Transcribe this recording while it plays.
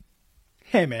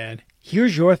Hey man,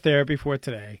 here's your therapy for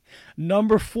today.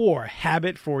 Number 4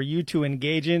 habit for you to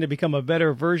engage in to become a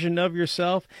better version of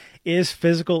yourself is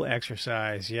physical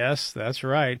exercise. Yes, that's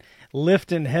right.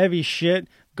 Lifting heavy shit,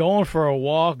 going for a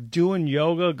walk, doing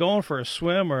yoga, going for a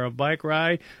swim or a bike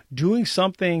ride, doing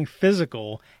something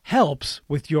physical helps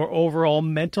with your overall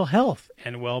mental health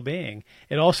and well-being.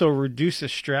 It also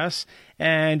reduces stress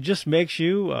and just makes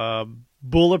you a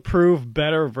bulletproof,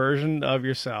 better version of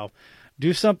yourself.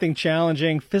 Do something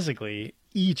challenging physically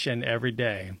each and every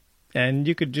day. And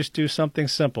you could just do something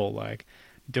simple like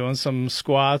doing some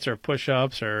squats or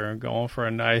push-ups or going for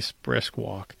a nice brisk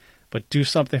walk. But do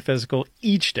something physical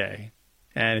each day.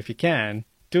 And if you can,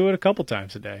 do it a couple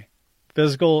times a day.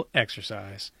 Physical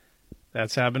exercise.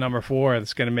 That's habit number 4.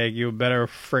 That's going to make you a better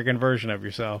friggin' version of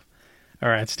yourself. All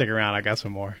right, stick around. I got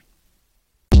some more.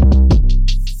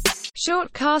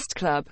 Shortcast Club.